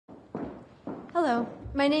Hello,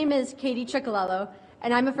 my name is Katie Ciccolello,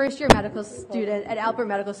 and I'm a first-year medical student at Alpert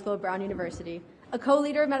Medical School at Brown University, a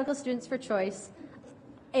co-leader of Medical Students for Choice,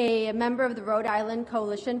 a member of the Rhode Island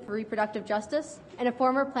Coalition for Reproductive Justice, and a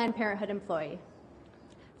former Planned Parenthood employee.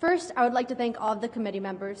 First, I would like to thank all of the committee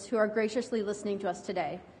members who are graciously listening to us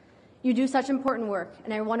today. You do such important work,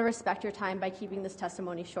 and I want to respect your time by keeping this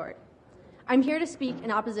testimony short. I'm here to speak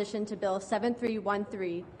in opposition to Bill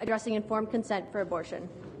 7313, addressing informed consent for abortion.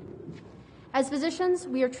 As physicians,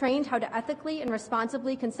 we are trained how to ethically and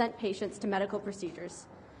responsibly consent patients to medical procedures.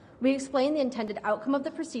 We explain the intended outcome of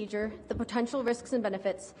the procedure, the potential risks and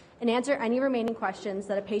benefits, and answer any remaining questions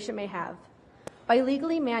that a patient may have. By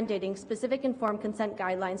legally mandating specific informed consent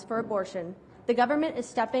guidelines for abortion, the government is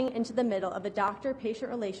stepping into the middle of a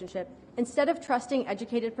doctor-patient relationship instead of trusting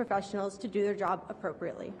educated professionals to do their job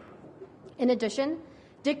appropriately. In addition,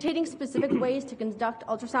 dictating specific ways to conduct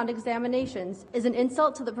ultrasound examinations is an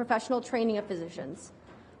insult to the professional training of physicians.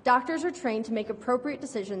 Doctors are trained to make appropriate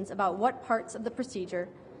decisions about what parts of the procedure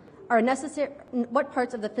are necessary, what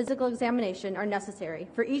parts of the physical examination are necessary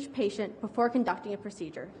for each patient before conducting a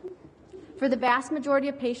procedure. For the vast majority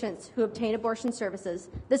of patients who obtain abortion services,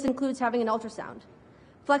 this includes having an ultrasound.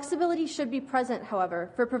 Flexibility should be present,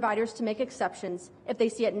 however, for providers to make exceptions if they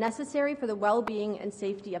see it necessary for the well-being and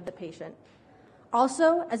safety of the patient.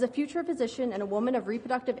 Also, as a future physician and a woman of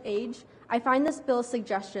reproductive age, I find this bill's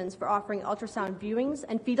suggestions for offering ultrasound viewings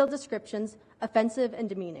and fetal descriptions offensive and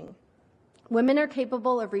demeaning. Women are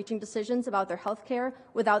capable of reaching decisions about their health care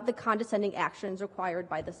without the condescending actions required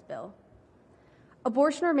by this bill.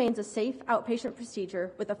 Abortion remains a safe outpatient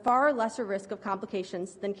procedure with a far lesser risk of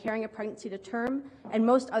complications than carrying a pregnancy to term and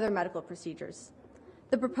most other medical procedures.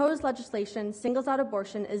 The proposed legislation singles out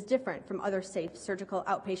abortion as different from other safe surgical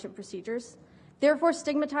outpatient procedures, therefore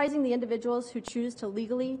stigmatizing the individuals who choose to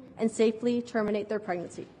legally and safely terminate their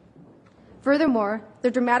pregnancy. Furthermore,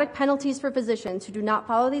 the dramatic penalties for physicians who do not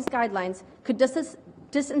follow these guidelines could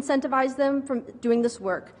disincentivize them from doing this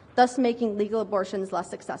work, thus making legal abortions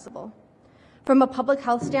less accessible. From a public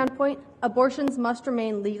health standpoint, abortions must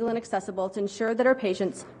remain legal and accessible to ensure that our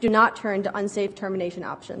patients do not turn to unsafe termination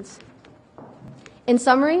options. In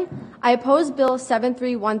summary, I oppose Bill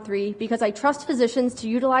 7313 because I trust physicians to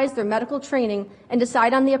utilize their medical training and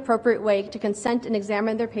decide on the appropriate way to consent and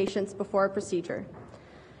examine their patients before a procedure.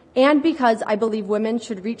 And because I believe women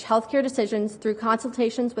should reach healthcare decisions through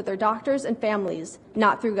consultations with their doctors and families,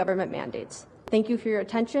 not through government mandates. Thank you for your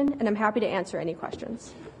attention, and I'm happy to answer any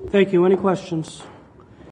questions. Thank you. Any questions?